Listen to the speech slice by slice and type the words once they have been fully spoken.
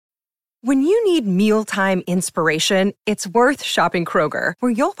When you need mealtime inspiration, it's worth shopping Kroger,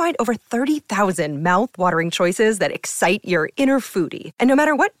 where you'll find over 30,000 mouth-watering choices that excite your inner foodie. And no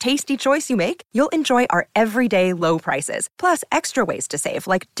matter what tasty choice you make, you'll enjoy our everyday low prices, plus extra ways to save,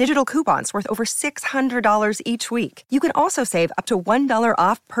 like digital coupons worth over $600 each week. You can also save up to $1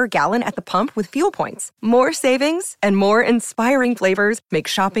 off per gallon at the pump with fuel points. More savings and more inspiring flavors make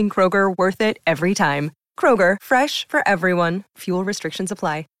shopping Kroger worth it every time. Kroger, fresh for everyone. Fuel restrictions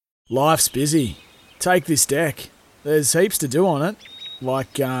apply. Life's busy. Take this deck. There's heaps to do on it,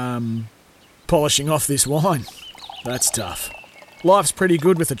 like polishing off this wine. That's tough. Life's pretty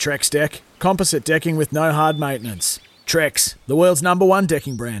good with a Trex deck. Composite decking with no hard maintenance. Trex, the world's #1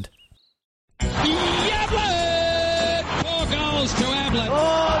 decking brand. Ablett! 4 goals to Ablett.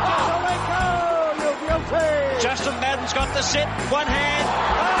 Oh, you're guilty. Justin Madden's got the set. One hand.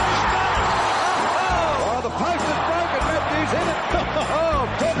 Oh, the post is broken. Matthews hit it.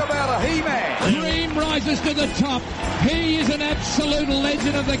 Talk about a he-man. Dream rises to the top. He is an absolute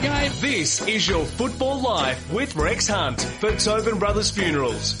legend of the game. This is your Football Life with Rex Hunt for Tobin Brothers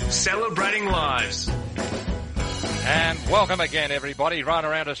Funerals, celebrating lives. And welcome again, everybody. Right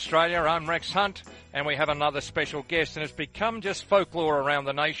around Australia, I'm Rex Hunt, and we have another special guest. And it's become just folklore around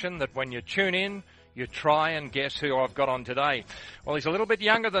the nation that when you tune in, you try and guess who I've got on today. Well, he's a little bit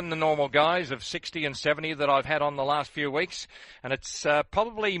younger than the normal guys of 60 and 70 that I've had on the last few weeks. And it's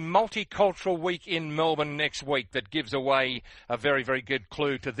probably Multicultural Week in Melbourne next week that gives away a very, very good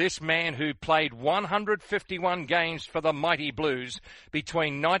clue to this man who played 151 games for the Mighty Blues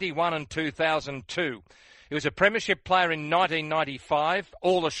between 91 and 2002. He was a premiership player in 1995,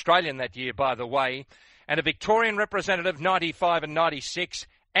 All-Australian that year, by the way, and a Victorian representative 95 and 96,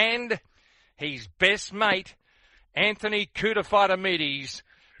 and his best mate, Anthony Koutoufides.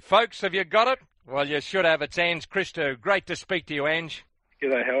 Folks, have you got it? Well, you should have. It's Ange Christou. Great to speak to you, Ange.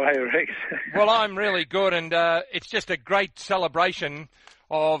 G'day, how are you, Rex? Well, I'm really good, and it's just a great celebration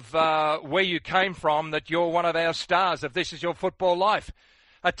of where you came from, that you're one of our stars of This Is Your Football Life.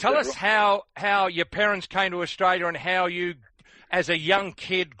 Tell us how your parents came to Australia and how you, as a young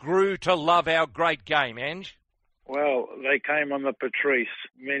kid, grew to love our great game, Ange. Well, they came on the Patrice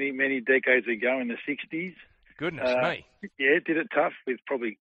many, many decades ago in the 60s. Goodness me. Yeah, did it tough with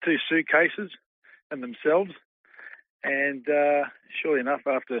probably 2 suitcases and themselves. And surely enough,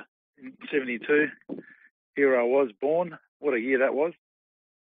 after 72, here I was born. What a year that was.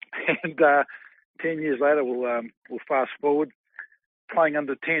 And 10 years later, we'll fast forward, playing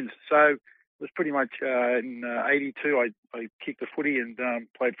under 10s. So it was pretty much in 82, I kicked the footy and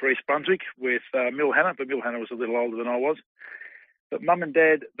played for East Brunswick with Mill Hanna, but Mill Hanna was a little older than I was. But Mum and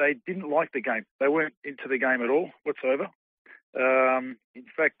Dad, they didn't like the game. They weren't into the game at all, whatsoever. In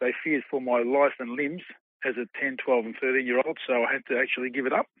fact, they feared for my life and limbs as a 10, 12 and 13-year-old, so I had to actually give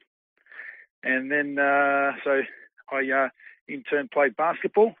it up. And then, so I in turn played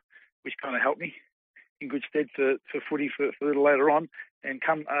basketball, which kind of helped me in good stead for footy for a little later on. And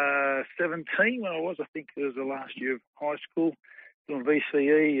come 17, when I think it was the last year of high school, doing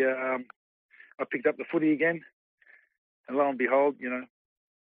VCE, I picked up the footy again. And lo and behold,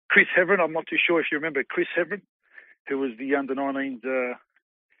 Chris Heverin, I'm not too sure if you remember Chris Heverin, who was the under-19s,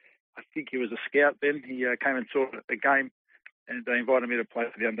 I think he was a scout then. He came and saw a game and they invited me to play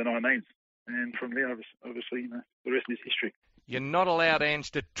for the under-19s. And from there, obviously, the rest is history. You're not allowed,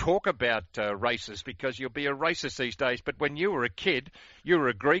 Ange, to talk about races because you'll be a racist these days. But when you were a kid, you were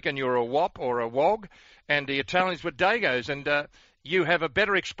a Greek and you were a Wop or a Wog, and the Italians were Dagos, and you have a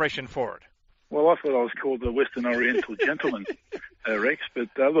better expression for it. Well, I thought I was called the Western Oriental Gentleman, Rex. But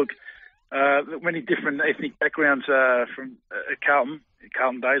look, many different ethnic backgrounds from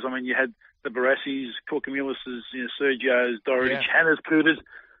Carlton days. I mean, you had the Barassis, Korkamulises, Sergios, Dorridge, Hannas, Pooters.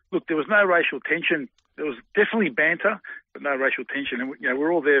 Look, there was no racial tension. There was definitely banter, but no racial tension. And,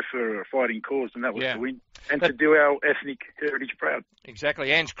 we're all there for a fighting cause, and that was to win and to do our ethnic heritage proud.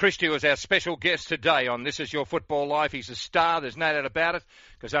 Exactly. Ange Christou is our special guest today on This Is Your Football Life. He's a star. There's no doubt about it,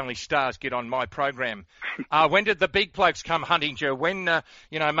 because only stars get on my program. When did the big blokes come hunting you? When,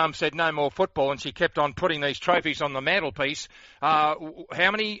 Mum said no more football and she kept on putting these trophies on the mantelpiece, how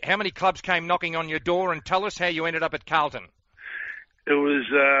many clubs came knocking on your door? And tell us how you ended up at Carlton. It was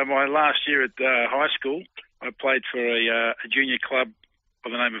my last year at high school. I played for a junior club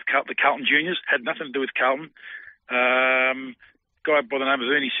by the name of the Carlton Juniors. Had nothing to do with Carlton. Guy by the name of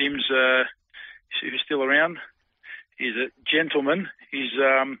Ernie Sims, who's still around. He's a gentleman. He's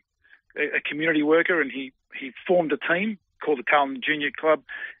a community worker, and he formed a team called the Carlton Junior Club,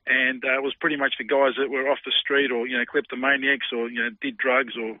 and it was pretty much the guys that were off the street or kleptomaniacs or did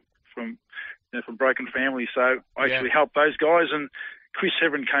drugs or from broken families. So I actually helped those guys, and Chris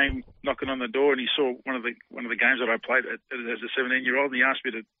Severn came knocking on the door, and he saw one of the games that I played as a 17-year-old, and he asked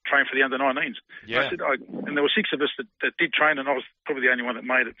me to train for the under-19s. Yeah. I said, and there were 6 of us that did train, and I was probably the only one that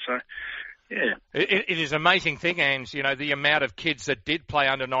made it. So, yeah. It is an amazing thing, Ange, the amount of kids that did play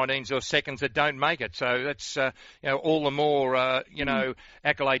under-19s or seconds that don't make it. So that's, all the more,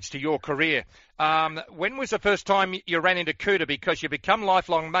 accolades to your career. When was the first time you ran into Cooter? Because you become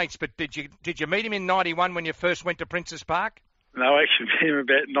lifelong mates, but did you meet him in 91 when you first went to Princes Park? No, I actually met him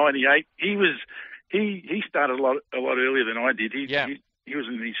about 98. He started a lot earlier than I did. He was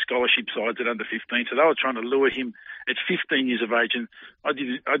in the scholarship sides at under 15, so they were trying to lure him at 15 years of age, and I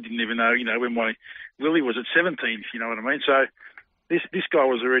didn't even know, when my Willie was at 17, if you know what I mean. So this guy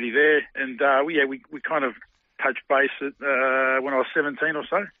was already there, and we kind of touched base at, when I was 17 or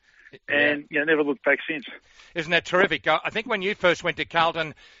so, and never looked back since. Isn't that terrific? I think when you first went to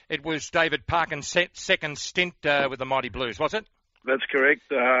Carlton, it was David Parkin's second stint with the Mighty Blues, was it? That's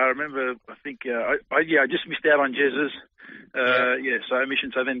correct. I remember. I think. I just missed out on Jez's. So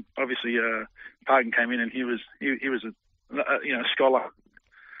omission. So then, obviously, Parkin came in, and he was a scholar.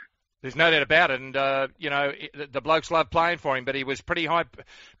 There's no doubt about it, and the blokes loved playing for him. But he was pretty high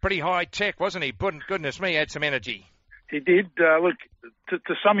tech, wasn't he? Goodness me, he had some energy. He did. Look,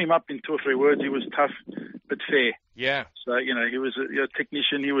 to sum him up in 2 or 3 words, he was tough but fair. Yeah. So he was a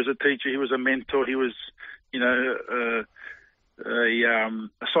technician. He was a teacher. He was a mentor. He was, a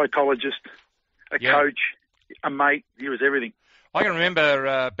psychologist, a coach, a mate. He was everything. I can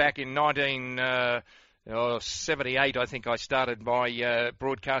remember back in 78, I think I started my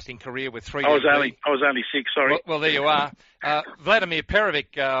broadcasting career with 3. I was only 6. Sorry. Well, there you are. Vladimir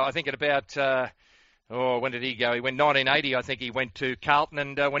Perovic, I think at about. When did he go? He went 1980, I think he went to Carlton,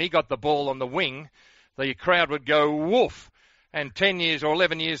 and when he got the ball on the wing, the crowd would go woof. And 10 years or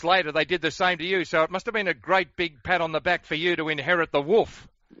 11 years later, they did the same to you. So it must have been a great big pat on the back for you to inherit the woof.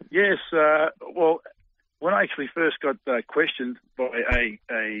 Yes. Well, when I actually first got questioned by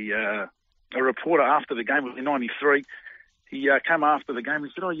a reporter after the game, it was in '93. He came after the game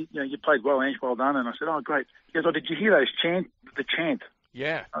and said, you played well, Ange, well done. And I said, oh, great. He goes, did you hear the chant?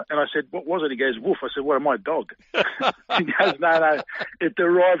 Yeah. And I said, what was it? He goes, woof. I said, what, am I a dog? He goes, no, it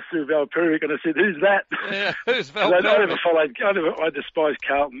derives through Val Perovic. And I said, who's that? Yeah, who's Val Perovic? I despised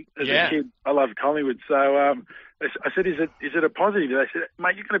Carlton as a kid. I loved Collingwood. So I said, is it a positive? They said,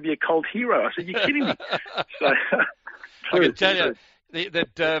 mate, you're going to be a cult hero. I said, you're kidding me. So I can tell you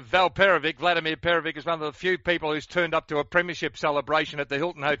that Vladimir Perovic, is one of the few people who's turned up to a premiership celebration at the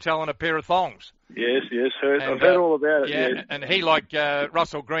Hilton Hotel in a pair of thongs. Yes, I've heard all about it. Yeah, yes. And he, like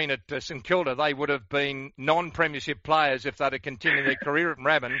Russell Green at St Kilda, they would have been non-premiership players if they'd have continued their career at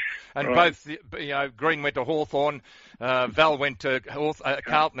Rabban. And both, Green went to Hawthorn, Val went to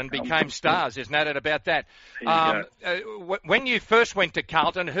Carlton and became stars. There's no doubt about that. When you first went to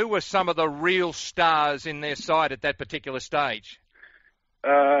Carlton, who were some of the real stars in their side at that particular stage?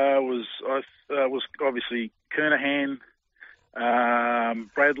 Was obviously Kernahan,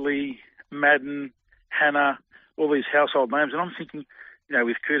 Bradley, Madden, Hannah, all these household names. And I'm thinking,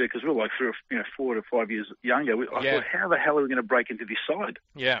 with Cooter, because we're like 4 to 5 years younger, I thought, how the hell are we going to break into this side?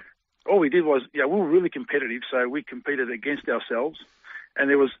 Yeah. All we did was, we were really competitive, so we competed against ourselves. And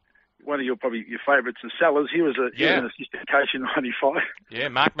there was one of your favourites, Sellers. He was an assistant coach in '95. Yeah,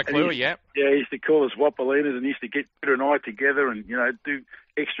 Mark McClure, Yeah, he used to call us Wapalinas, and he used to get Peter and I together and, do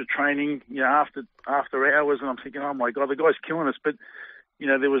extra training, after hours. And I'm thinking, oh, my God, the guy's killing us. But,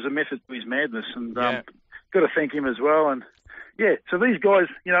 there was a method to his madness. And got to thank him as well. And, so these guys,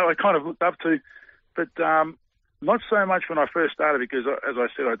 I kind of looked up to. But not so much when I first started because, as I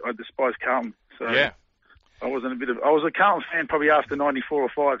said, I despised Carlton. So I was a Carlton fan probably after 94 or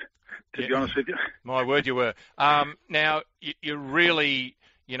 5. To be honest with you. My word, you were. Now, you're really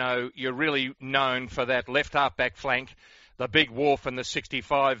known for that left half-back flank, the big wharf and the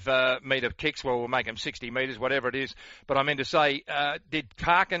 65-metre kicks. Well, we'll make them 60 metres, whatever it is. But I mean to say, did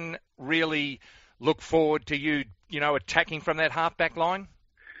Parkin really look forward to you, attacking from that half-back line?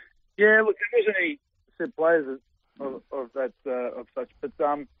 Yeah, look, there wasn't any set players of such. But,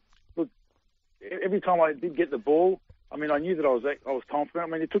 look, every time I did get the ball, I mean, I knew that I was confident. I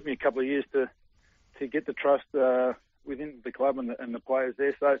mean, it took me a couple of years to get the trust within the club and the players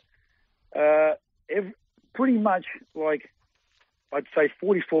there. So, pretty much, like, I'd say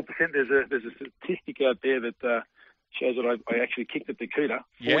 44%. There's a statistic out there that shows that I actually kicked at the Cooter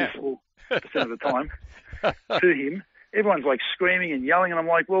 44% of the time to him. Everyone's like screaming and yelling, and I'm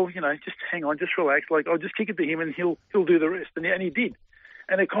like, well, just hang on, just relax. Like, I'll just kick it to him, and he'll do the rest. And he did,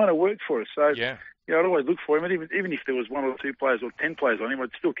 and it kind of worked for us. So. Yeah, I'd always look for him, and even if there was 1 or 2 players or 10 players on him, I'd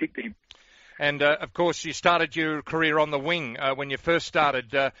still kick to him. And, of course, you started your career on the wing when you first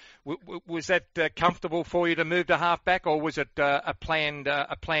started. Was that comfortable for you to move to halfback, or was it a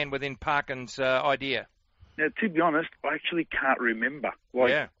plan within Parkin's idea? Now, to be honest, I actually can't remember.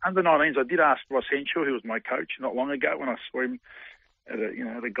 Under 19s, I did ask Ross Henshaw, who was my coach not long ago, when I saw him at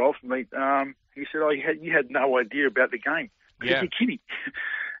a golf meet. He said, you had no idea about the game. You're kidding.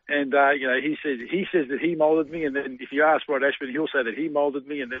 And, he says that he moulded me, and then if you ask Rod Ashford, he'll say that he moulded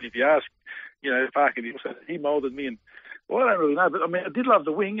me, and then if you ask, Parkin, he'll say that he moulded me. And, well, I don't really know, but, I mean, I did love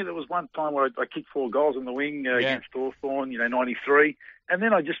the wing, and there was one time where I kicked 4 goals in the wing against Hawthorn, 93, and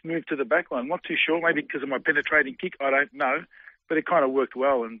then I just moved to the back line. Not too sure, maybe because of my penetrating kick, I don't know, but it kind of worked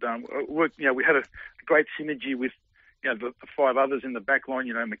well, and we had a great synergy with, the 5 others in the back line,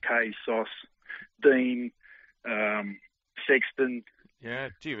 McKay, Sauce, Dean, Sexton. Yeah,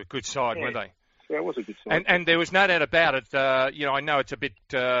 a good side, weren't they? Yeah, it was a good side. And there was no doubt about it. I know it's a bit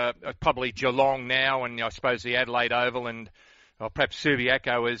probably Geelong now, and I suppose the Adelaide Oval, and perhaps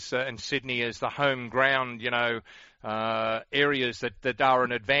Subiaco and Sydney as the home ground, areas that are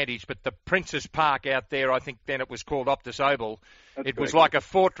an advantage. But the Princes Park out there, I think then it was called Optus Oval. It was like a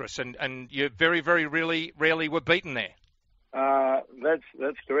fortress, and you very, very rarely were beaten there.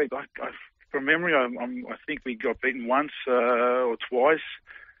 That's correct. From memory, I think we got beaten once or twice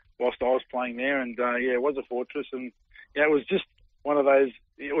whilst I was playing there, and it was a fortress, and it was just one of those.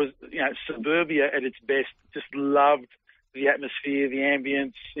 It was suburbia at its best. Just loved the atmosphere, the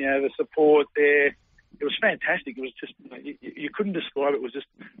ambience, the support there. It was fantastic. It was just you couldn't describe it. It was just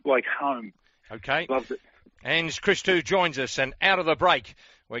like home. Okay, loved it. And Christou joins us, and out of the break,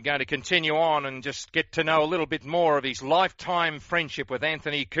 we're going to continue on and just get to know a little bit more of his lifetime friendship with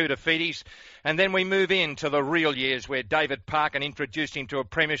Anthony Koutoufides. And then we move into the real years where David Parkin introduced him to a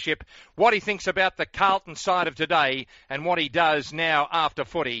premiership, what he thinks about the Carlton side of today, and what he does now after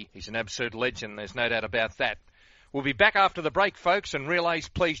footy. He's an absolute legend, there's no doubt about that. We'll be back after the break, folks, and Relays,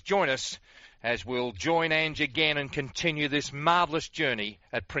 please join us as we'll join Ange again and continue this marvellous journey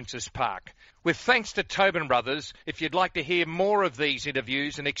at Princes Park. With thanks to Tobin Brothers, if you'd like to hear more of these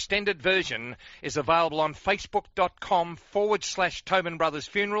interviews, an extended version is available on facebook.com/Tobin Brothers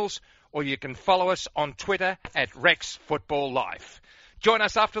Funerals, or you can follow us on Twitter at Rex Football Life. Join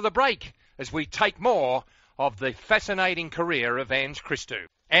us after the break as we take more of the fascinating career of Ange Christou.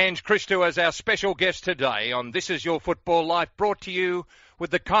 Ange Christou is our special guest today on This Is Your Football Life, brought to you with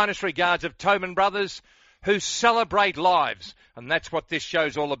the kindest regards of Tobin Brothers, who celebrate lives. And that's what this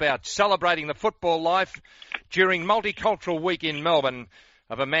show's all about, celebrating the football life during Multicultural Week in Melbourne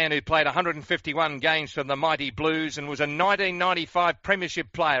of a man who played 151 games for the Mighty Blues and was a 1995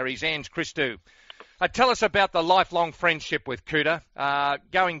 Premiership player. He's Ange Christou. Tell us about the lifelong friendship with Kouta,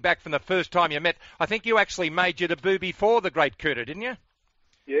 going back from the first time you met. I think you actually made your debut before the great Kouta, didn't you?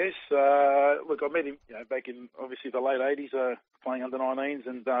 Yes. Look, I met him back in, obviously, the late 80s, playing under 19s,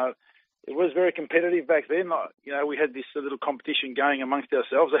 and it was very competitive back then. We had this little competition going amongst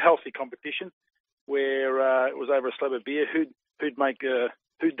ourselves, a healthy competition, where it was over a slab of beer. Who'd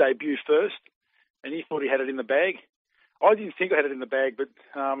debut first, and he thought he had it in the bag. I didn't think I had it in the bag, but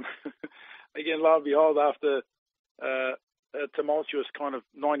again, lo and behold, after a tumultuous kind of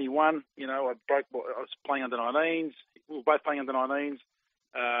 91, I was playing under 19s. We were both playing under 19s.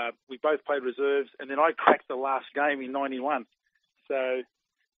 We both played reserves, and then I cracked the last game in 91. So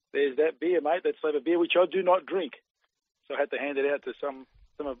there's that beer, mate, that slab of beer, which I do not drink. So I had to hand it out to some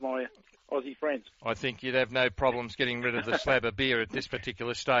of my Aussie friends. I think you'd have no problems getting rid of the slab of beer at this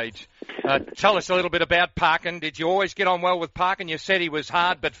particular stage. Tell us a little bit about Parkin. Did you always get on well with Parkin? You said he was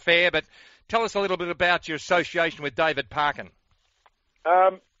hard but fair, but tell us a little bit about your association with David Parkin.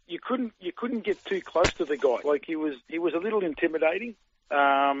 You couldn't get too close to the guy. Like, he was a little intimidating.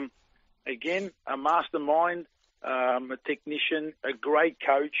 Again, a mastermind, a technician, a great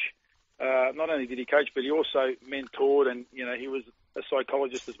coach. Not only did he coach, but he also mentored, and he was a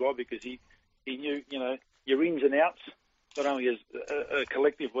psychologist as well, because he knew your ins and outs, not only as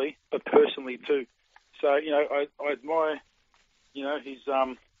collectively but personally too. So I admire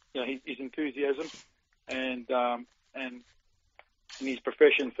his enthusiasm and in his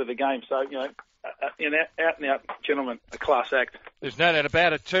profession for the game. So an out-and-out gentleman, a class act. There's no doubt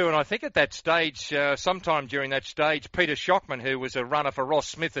about it too, and I think at that stage, sometime during that stage, Peter Schockman, who was a runner for Ross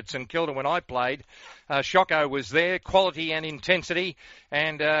Smith at St Kilda when I played, Schocko was there, quality and intensity,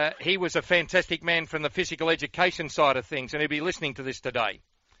 and he was a fantastic man from the physical education side of things, and he'll be listening to this today.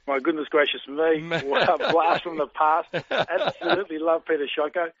 My goodness gracious me, what a blast from the past. Absolutely love Peter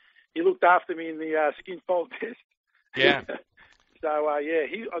Schocko. He looked after me in the skin fold test. Yeah. So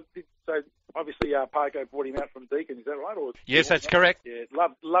obviously Parko brought him out from Deakin, is that right? Or yes, that's correct. Yeah,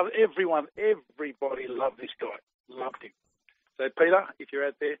 love everybody loved this guy. Loved him. So, Peter, if you're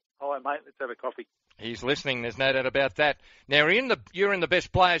out there, hi, mate, let's have a coffee. He's listening, there's no doubt about that. Now, you're in the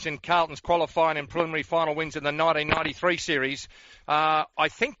best players in Carlton's qualifying and preliminary final wins in the 1993 series. I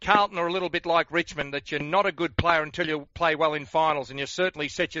think Carlton are a little bit like Richmond, that you're not a good player until you play well in finals, and you certainly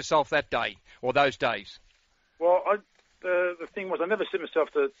set yourself that day, or those days. Well, the thing was, I never set myself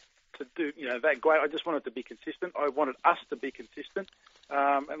to do, that great. I just wanted to be consistent. I wanted us to be consistent.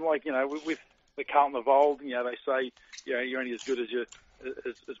 And with the Carlton of old, they say, you're only as good as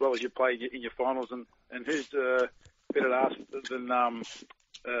as well as you play in your finals, and who's better asked than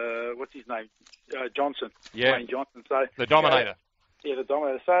what's his name, Johnson, Wayne Johnson. So the Dominator. The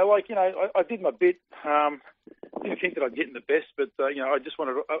Dominator. So I did my bit. Didn't think that I'd get in the best, but I just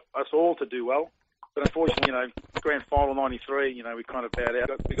wanted us all to do well. But unfortunately, grand final '93, we kind of bowed out.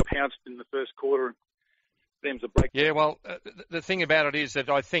 We got pounced in the first quarter. And them's a break. Yeah, well, the thing about it is that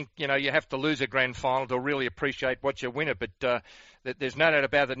I think, you have to lose a grand final to really appreciate what you win it. But there's no doubt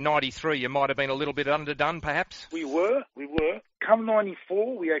about that. '93, you might have been a little bit underdone, perhaps. We were. Come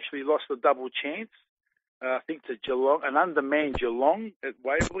 '94, we actually lost the double chance. I think to Geelong, an undermanned Geelong at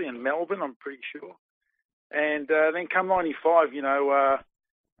Waverley and Melbourne, I'm pretty sure. And then come '95,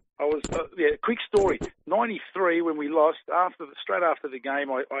 I was quick story. '93, when we lost, straight after the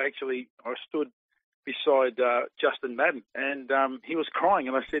game, I stood beside Justin Madden, and he was crying,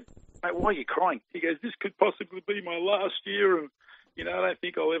 and I said, "Mate, why are you crying?" He goes, "This could possibly be my last year, and I don't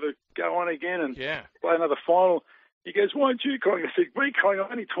think I'll ever go on again and play another final." He goes, "Why aren't you crying?" I said, "Me crying?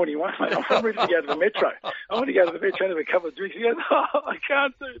 I'm only 21, mate. I'm ready to go to the Metro. I want to go to the Metro and have a couple of drinks." He goes, "Oh, I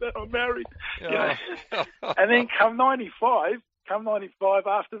can't do that. I'm married." And then come '95,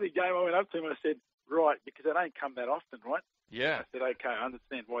 after the game, I went up to him and I said, "Right, because it ain't come that often, right?" Yeah. I said, "Okay, I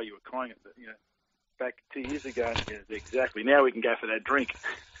understand why you were crying back 2 years ago." Exactly. Now we can go for that drink.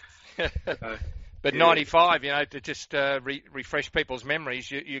 But 95, to just refresh people's memories,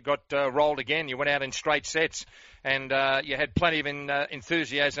 you got rolled again. You went out in straight sets, and you had plenty of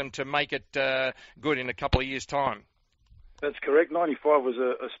enthusiasm to make it good in a couple of years' time. That's correct. 95 was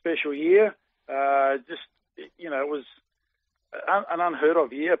a special year. It was an unheard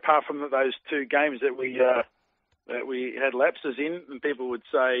of year, apart from those two games that we had lapses in, and people would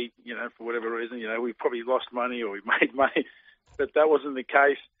say, for whatever reason, we probably lost money or we made money, but that wasn't the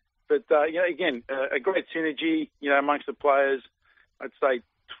case. But, again, a great synergy, amongst the players. I'd say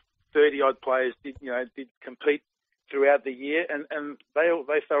 30-odd players did compete throughout the year, and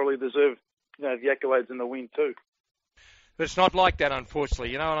they thoroughly deserve, the accolades and the win too. But it's not like that,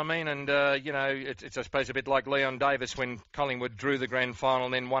 unfortunately, you know what I mean? And, it's I suppose, a bit like Leon Davis when Collingwood drew the grand final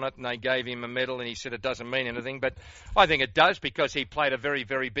and then won it, and they gave him a medal, and he said it doesn't mean anything. But I think it does, because he played a very,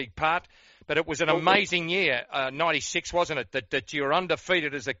 very big part. But it was an amazing year, 96, wasn't it, that you were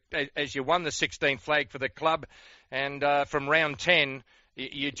undefeated as you won the 16th flag for the club, and from round 10,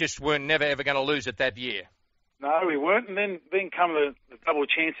 you just weren't never, ever going to lose it that year. No, we weren't, and then come the double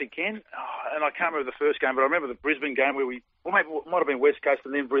chance again, and I can't remember the first game, but I remember the Brisbane game where maybe it might have been West Coast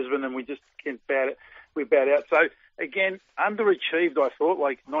and then Brisbane, and we just we bowed out. So, again, underachieved, I thought.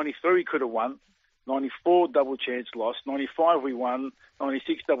 93 we could have won, 94 double chance lost, 95 we won,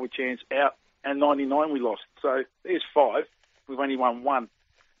 96 double chance out, and 99 we lost. So there's 5. We've only won 1.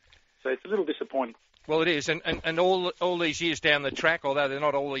 So it's a little disappointing. Well, it is, and all these years down the track, although they're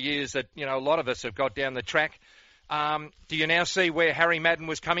not all the years that a lot of us have got down the track. Do you now see where Harry Madden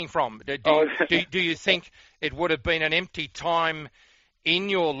was coming from? Do you think it would have been an empty time in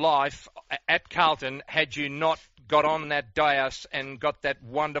your life at Carlton had you not got on that dais and got that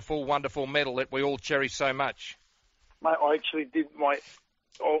wonderful, wonderful medal that we all cherish so much? Mate, I actually did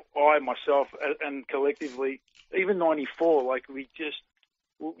I myself and collectively, even 94, we just,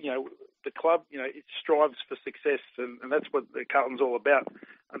 the club, it strives for success, and that's what the Carlton's all about.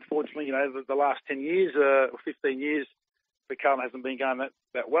 Unfortunately, the last 10 years or 15 years, the Carlton hasn't been going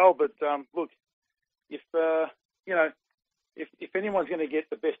that well. But look, if anyone's going to get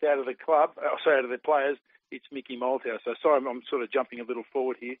the best out of the club, out of their players, it's Mickey Malthouse. So sorry, I'm sort of jumping a little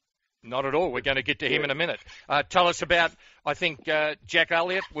forward here. Not at all. We're going to get to him in a minute. Tell us about, I think Jack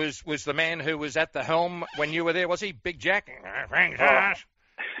Elliott was the man who was at the helm when you were there, was he? Big Jack?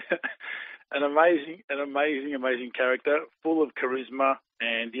 An amazing character, full of charisma,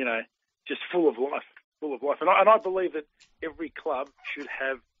 and just full of life. And I believe that every club should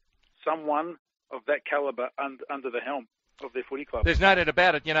have someone of that calibre under the helm of their footy club. There's no doubt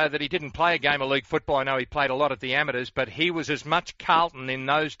about it, that he didn't play a game of league football. I know he played a lot at the amateurs, but he was as much Carlton in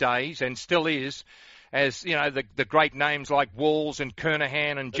those days, and still is, as the great names like Walls and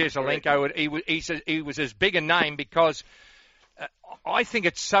Kernahan and Jesaulenko. He was as big a name because I think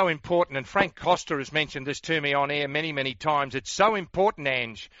it's so important, and Frank Costa has mentioned this to me on air many, many times. It's so important,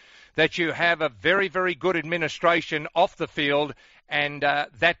 Ange, that you have a very, very good administration off the field, and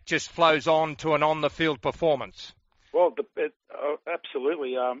that just flows on to an on-the-field performance. Well,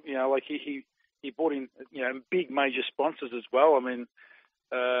 absolutely. Like he brought in, big major sponsors as well. I mean,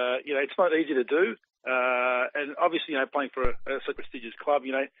 it's not easy to do. And obviously, playing for such a prestigious club,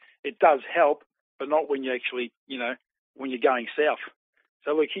 it does help, but not when you actually, when you're going south.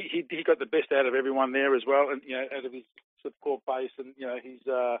 So look, he got the best out of everyone there as well, and out of his support base and his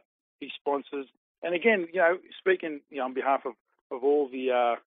sponsors. And again, speaking on behalf of all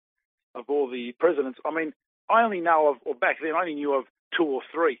the presidents, I mean, I only know of, or back then I only knew of 2 or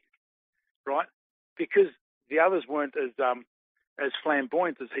 3, right? Because the others weren't as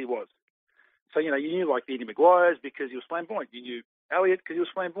flamboyant as he was. So you knew like the Eddie Maguires because he was flamboyant. You knew Elliott because he was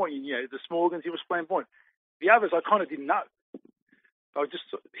flamboyant. You knew the Smorgans, he was flamboyant. The others I kind of didn't know. I was just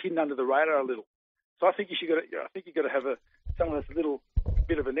hidden under the radar a little. So I think you got to have someone that's a little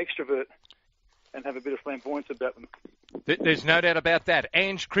bit of an extrovert and have a bit of flamboyance about them. There's no doubt about that.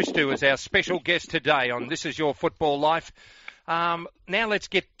 Ange Christou is our special guest today on This Is Your Football Life. Now let's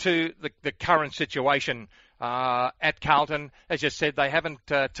get to the current situation at Carlton. As you said, they haven't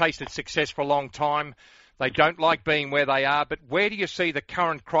tasted success for a long time. They don't like being where they are. But where do you see the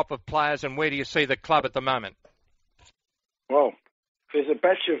current crop of players, and where do you see the club at the moment? Well, there's a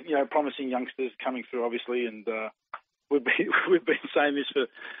batch of promising youngsters coming through, obviously, and we've been saying this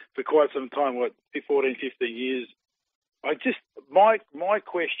for quite some time, 14, 15 years. My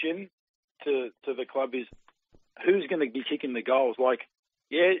question to the club is, who's going to be kicking the goals? Like,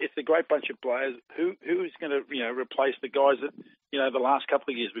 yeah, it's a great bunch of players. Who's going to replace the guys that the last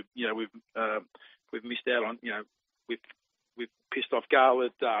couple of years we've missed out on? We've pissed off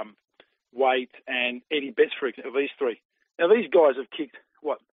Garlett, Waite, and Eddie Betts, for these 3. Now these guys have kicked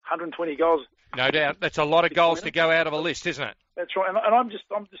 120 goals. No doubt, that's a lot of goals to go out of a list, isn't it? That's right, and I'm just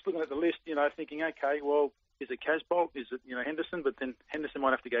looking at the list, thinking, okay, well, is it Casbolt? Is it Henderson? But then Henderson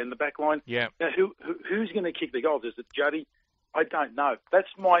might have to go in the back line. Yeah. Now, who's going to kick the goals? Is it Juddy? I don't know. That's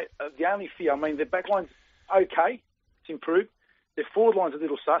my the only fear. I mean, their back line's okay, it's improved. Their forward line's a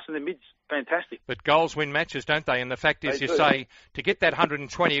little sus, and their mid's fantastic. But goals win matches, don't they? And the fact is, say, to get that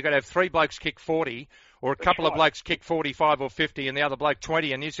 120, you've got to have 3 blokes kick 40, or a couple of blokes kick 45 or 50, and the other bloke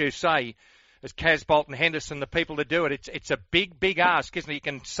 20. And as you say, as Casbolt and Henderson, the people to do it, it's a big, big ask, isn't it? You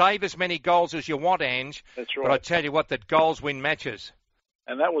can save as many goals as you want, Ange. That's right. But I tell you what, that goals win matches.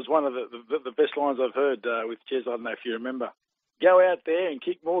 And that was one of the best lines I've heard with Jez. I don't know if you remember. Go out there and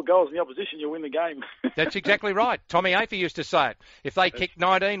kick more goals than the opposition, you'll win the game. That's exactly right. Tommy Afer used to say it. If they kick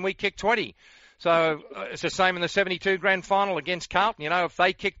 19, we kick 20. So it's the same in the 72 grand final against Carlton. If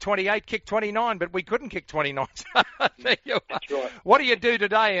they kick 28, kick 29, but we couldn't kick 29. That's right. What do you do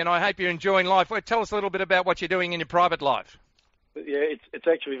today? And I hope you're enjoying life. Well, tell us a little bit about what you're doing in your private life. Yeah, it's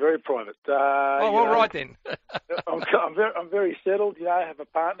actually very private. All right then. I'm very settled. I have a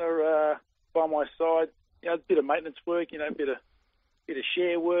partner by my side. A bit of maintenance work. A bit of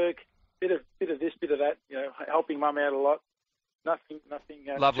share work. Bit of this, bit of that. Helping mum out a lot. Nothing.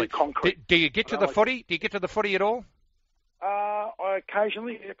 Lovely. Too concrete. Do you get to the footy? Do you get to the footy at all? I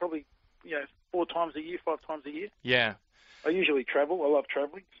occasionally, probably 4 times a year, 5 times a year. Yeah. I usually travel. I love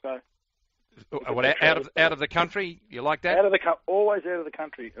travelling. So. Out of the country? You like that? Always out of the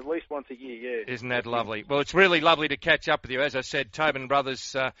country, at least once a year, yeah. Isn't that lovely? Well, it's really lovely to catch up with you. As I said, Tobin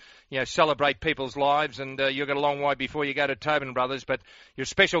Brothers, celebrate people's lives, and you've got a long way before you go to Tobin Brothers, but you're a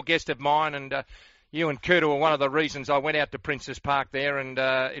special guest of mine, and you and Kurta were one of the reasons I went out to Princes Park there, and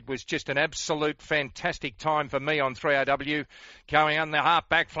it was just an absolute fantastic time for me on 3AW, going on the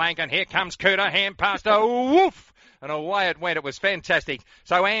half-back flank, and here comes Kurta, hand past, woof! And away it went. It was fantastic.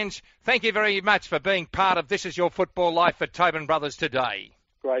 So, Ange, thank you very much for being part of This Is Your Football Life for Tobin Brothers today.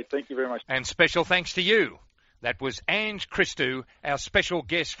 Great. Thank you very much. And special thanks to you. That was Ange Christou, our special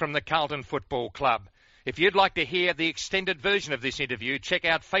guest from the Carlton Football Club. If you'd like to hear the extended version of this interview, check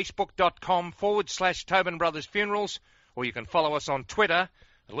out facebook.com/Tobin Brothers Funerals, or you can follow us on Twitter.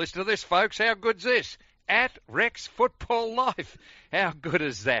 And listen to this, folks. How good's this? At Rex Football Life. How good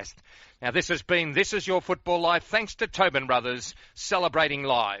is that? Now, this has been This Is Your Football Life, thanks to Tobin Brothers, celebrating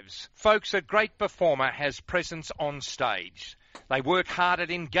lives. Folks, a great performer has presence on stage. They work hard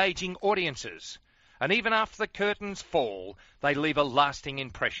at engaging audiences. And even after the curtains fall, they leave a lasting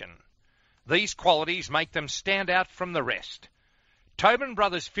impression. These qualities make them stand out from the rest. Tobin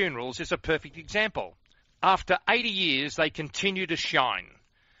Brothers Funerals is a perfect example. After 80 years, they continue to shine.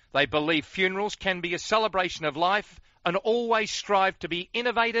 They believe funerals can be a celebration of life and always strive to be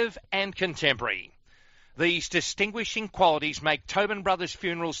innovative and contemporary. These distinguishing qualities make Tobin Brothers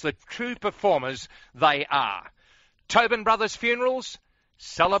Funerals the true performers they are. Tobin Brothers Funerals,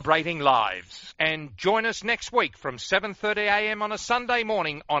 celebrating lives. And join us next week from 7:30am on a Sunday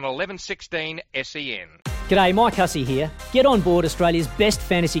morning on 1116 SEN. G'day, Mike Hussey here. Get on board Australia's best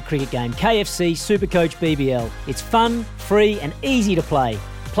fantasy cricket game, KFC Supercoach BBL. It's fun, free and easy to play.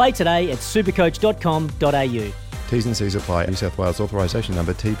 Play today at supercoach.com.au. T's and C's apply. New South Wales authorisation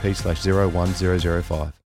number TP/01005.